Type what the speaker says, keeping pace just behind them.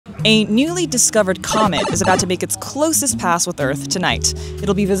A newly discovered comet is about to make its closest pass with Earth tonight.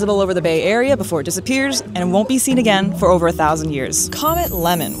 It'll be visible over the Bay Area before it disappears, and won't be seen again for over 1,000 years. Comet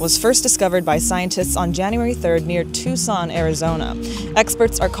Lemon was first discovered by scientists on January 3rd near Tucson, Arizona.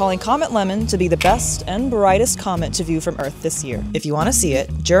 Experts are calling Comet Lemon to be the best and brightest comet to view from Earth this year. If you want to see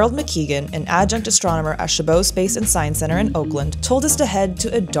it, Gerald McKeegan, an adjunct astronomer at Chabot Space and Science Center in Oakland, told us to head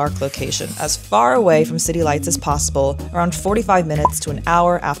to a dark location as far away from city lights as possible, around 45 minutes to an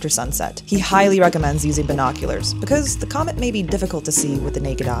hour after sunset. He highly recommends using binoculars, because the comet may be difficult to see with the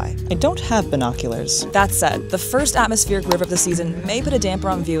naked eye. I don't have binoculars. That said, the first atmospheric river of the season may put a damper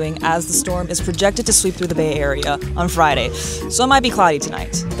on viewing as the storm is projected to sweep through the Bay Area on Friday, so it might be cloudy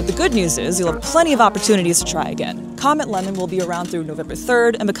tonight. But the good news is you'll have plenty of opportunities to try again. Comet Lemon will be around through November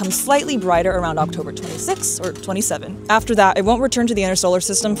 3rd and become slightly brighter around October 26 or 27. After that, it won't return to the inner solar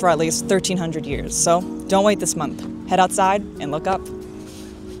system for at least 1,300 years, so don't wait this month. Head outside and look up.